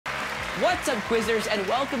What's up, Quizzers, and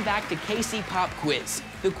welcome back to KC Pop Quiz,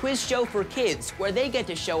 the quiz show for kids where they get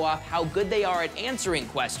to show off how good they are at answering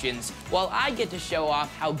questions, while I get to show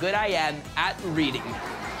off how good I am at reading.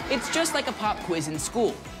 It's just like a pop quiz in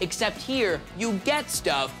school, except here you get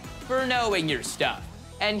stuff for knowing your stuff.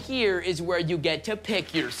 And here is where you get to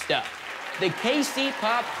pick your stuff. The KC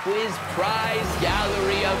Pop Quiz Prize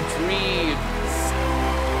Gallery of Dreams.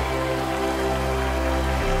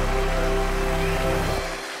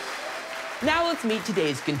 Now let's meet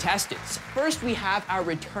today's contestants. First, we have our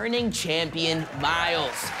returning champion,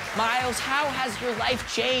 Miles. Miles, how has your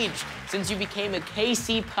life changed since you became a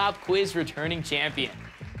KC Pop Quiz returning champion?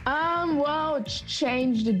 Well, it's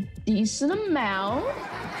changed a decent amount.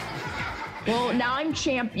 Well, now I'm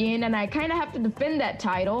champion, and I kind of have to defend that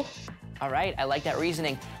title. All right, I like that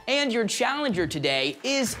reasoning. And your challenger today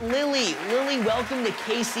is Lily. Lily, welcome to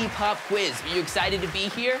KC Pop Quiz. Are you excited to be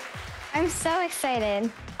here? I'm so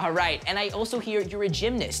excited. All right, and I also hear you're a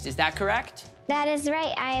gymnast, is that correct? That is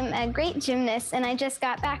right. I'm a great gymnast, and I just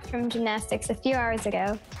got back from gymnastics a few hours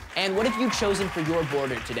ago. And what have you chosen for your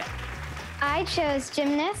border today? I chose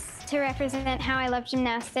gymnast to represent how I love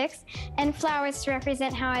gymnastics, and flowers to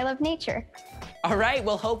represent how I love nature. All right,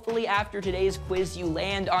 well, hopefully after today's quiz, you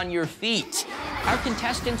land on your feet. Our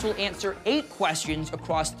contestants will answer 8 questions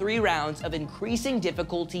across 3 rounds of increasing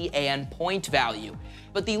difficulty and point value.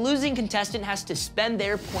 But the losing contestant has to spend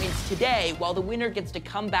their points today, while the winner gets to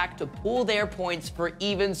come back to pool their points for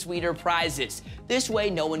even sweeter prizes. This way,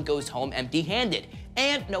 no one goes home empty-handed.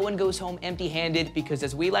 And no one goes home empty-handed because,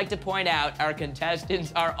 as we like to point out, our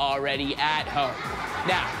contestants are already at home.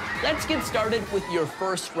 Now, let's get started with your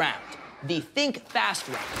first round, the Think Fast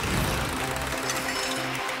round.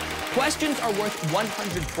 Questions are worth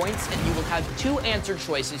 100 points, and you will have 2 answer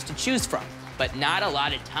choices to choose from, but not a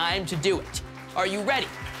lot of time to do it. Are you ready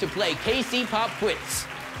to play KC Pop Quiz?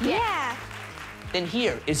 Yeah. Then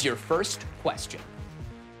here is your first question.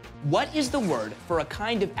 What is the word for a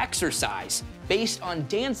kind of exercise based on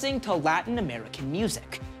dancing to Latin American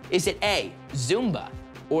music? Is it A, Zumba,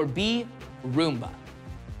 or B, Roomba?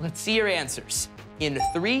 Let's see your answers in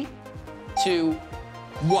 3, 2,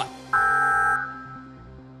 1.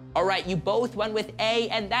 All right, you both went with A,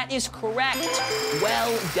 and that is correct.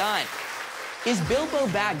 Well done. Is Bilbo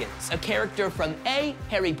Baggins a character from A,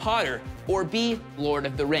 Harry Potter, or B, Lord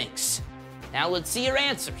of the Rings? Now let's see your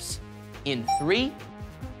answers in 3,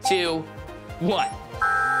 2, 1.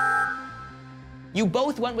 You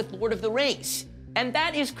both went with Lord of the Rings, and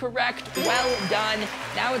that is correct. Well done.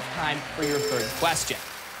 Now it's time for your third question.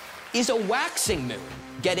 Is a waxing moon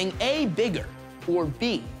getting A, bigger, or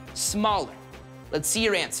B, smaller? Let's see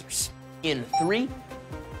your answers in 3,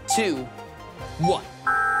 2, 1.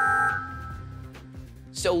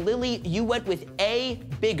 So Lily, you went with A,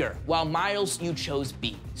 bigger, while Miles, you chose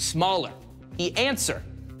B, smaller. The answer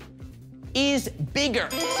is bigger.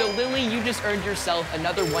 So Lily, you just earned yourself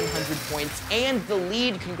another 100 points and the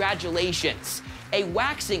lead. Congratulations. A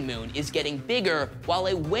waxing moon is getting bigger, while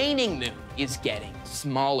a waning moon is getting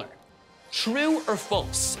smaller. True or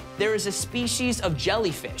false? There is a species of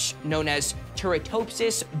jellyfish known as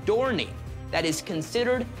Turritopsis dohrnii that is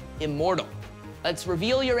considered immortal. Let's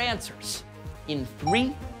reveal your answers in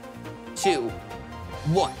 3, 2,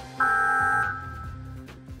 1.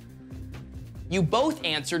 You both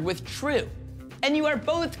answered with true, and you are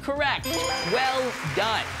both correct. Well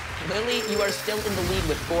done. Lily, you are still in the lead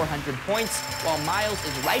with 400 points, while Miles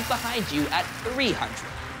is right behind you at 300.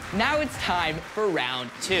 Now it's time for round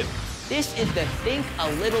 2. This is the Think a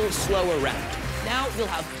Little Slower round. Now you'll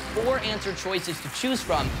have 4 answer choices to choose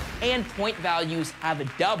from, and point values have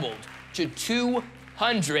doubled to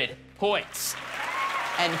 200 points.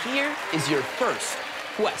 And here is your first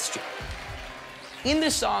question. In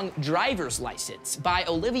the song Driver's License by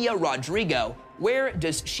Olivia Rodrigo, where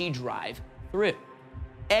does she drive through?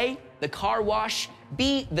 A, the car wash,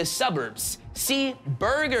 B, the suburbs, C,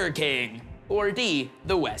 Burger King, or D,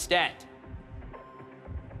 the West End?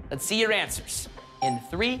 Let's see your answers in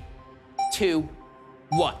 3, 2,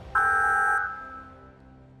 1.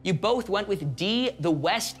 You both went with D, the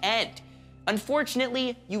West End.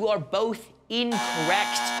 Unfortunately, you are both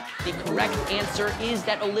incorrect. The correct answer is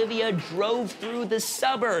that Olivia drove through the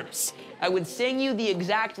suburbs. I would sing you the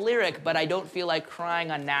exact lyric, but I don't feel like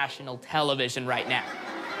crying on national television right now.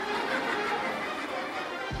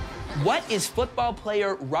 What is football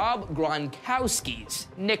player Rob Gronkowski's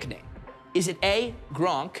nickname? Is it A,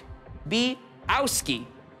 Gronk, B, Owski,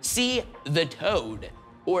 C, the Toad,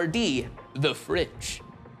 or D, the Fridge?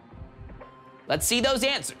 Let's see those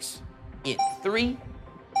answers in 3,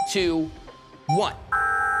 2, 1.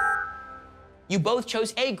 You both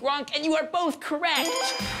chose A, Gronk, and you are both correct.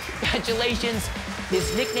 Congratulations,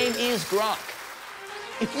 his nickname is Gronk.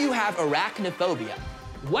 If you have arachnophobia,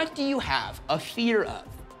 what do you have a fear of?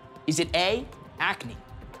 Is it A, acne,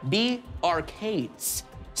 B, arcades,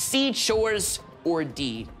 C, chores, or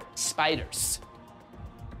D, spiders?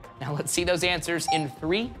 Now let's see those answers in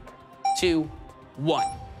 3, 2, 1.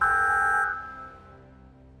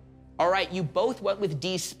 All right, you both went with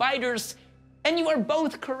D, spiders, and you are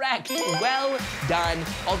both correct. Well done.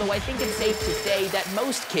 Although I think it's safe to say that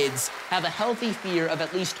most kids have a healthy fear of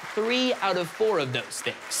at least 3 out of 4 of those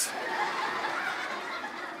things.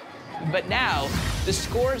 But now, the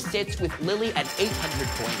score sits with Lily at 800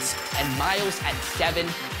 points and Miles at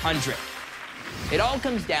 700. It all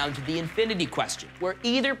comes down to the infinity question, where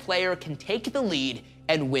either player can take the lead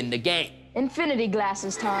and win the game. Infinity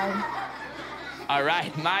glasses time. All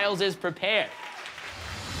right, Miles is prepared.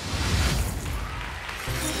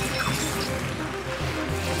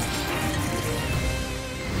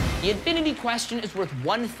 The infinity question is worth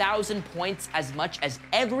 1,000 points, as much as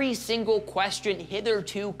every single question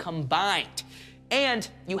hitherto combined. And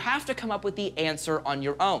you have to come up with the answer on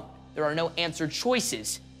your own. There are no answer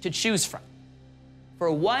choices to choose from.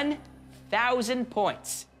 For 1,000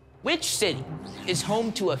 points, which city is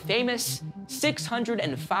home to a famous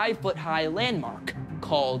 605-foot-high landmark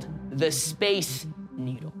called the Space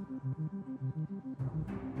Needle?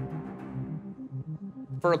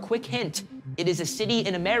 For a quick hint, it is a city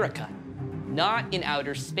in America, not in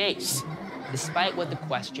outer space, despite what the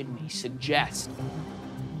question may suggest.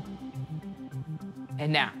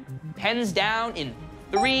 And now, pens down in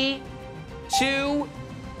 3, 2,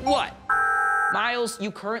 1. Miles,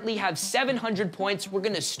 you currently have 700 points. We're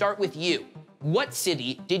gonna start with you. What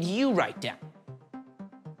city did you write down?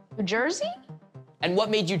 New Jersey? And what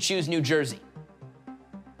made you choose New Jersey?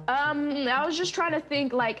 I was just trying to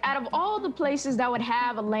think, like, out of all the places that would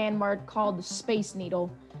have a landmark called the Space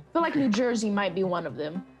Needle, I feel like New Jersey might be one of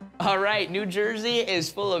them. All right, New Jersey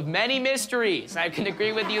is full of many mysteries. I can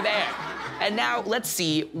agree with you there. And now let's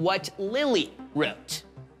see what Lily wrote.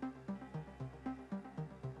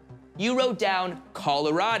 You wrote down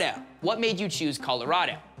Colorado. What made you choose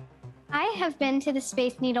Colorado? I have been to the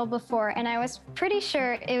Space Needle before, and I was pretty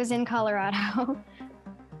sure it was in Colorado.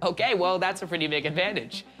 Okay, well, that's a pretty big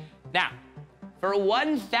advantage. Now, for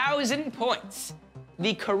 1,000 points,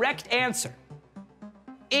 the correct answer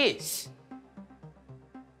is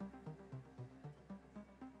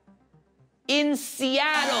in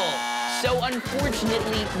Seattle. So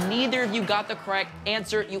unfortunately, neither of you got the correct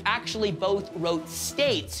answer. You actually both wrote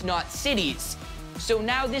states, not cities. So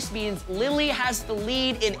now this means Lily has the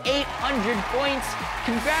lead in 800 points.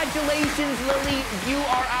 Congratulations, Lily. You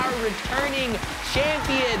are our returning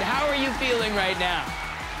champion. How are you feeling right now?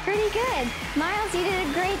 Pretty good. Miles, you did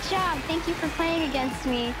a great job. Thank you for playing against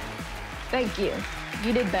me. Thank you.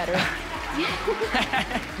 You did better.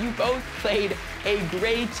 You both played a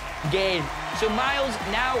great game. So Miles,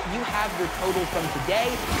 now you have your total from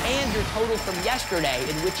today and your total from yesterday,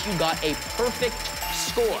 in which you got a perfect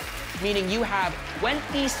score, meaning you have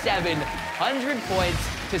 2,700 points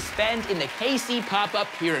to spend in the KC pop-up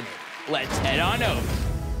pyramid. Let's head on over.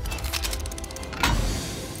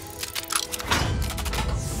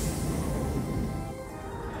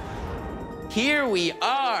 Here we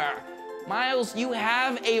are. Miles, you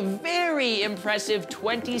have a very impressive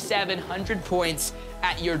 2,700 points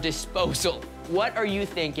at your disposal. What are you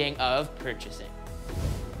thinking of purchasing?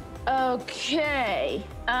 Okay,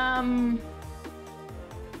 all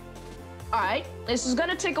right, this is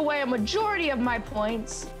gonna take away a majority of my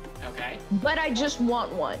points, Okay. but I just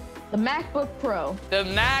want one. The MacBook Pro. The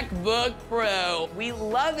MacBook Pro. We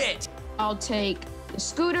love it. I'll take the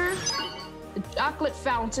scooter, the chocolate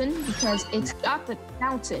fountain, because it's chocolate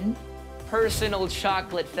fountain. Personal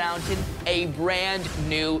chocolate fountain, a brand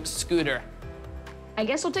new scooter. I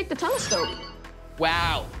guess I'll take the telescope,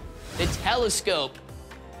 Wow. The telescope.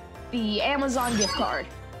 the Amazon gift card.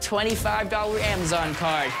 $25 Amazon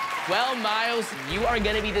card. Well, Miles, you are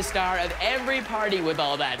gonna be the star of every party with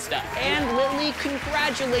all that stuff. And Lily,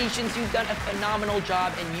 congratulations, you've done a phenomenal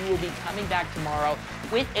job, and you will be coming back tomorrow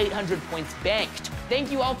with 800 points banked.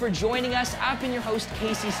 Thank you all for joining us. I've been your host,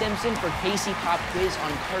 Casey Simpson, for KC Pop Quiz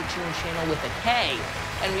on Cartoon Channel with a K.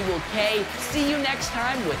 And we will see you next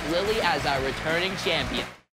time with Lily as our returning champion.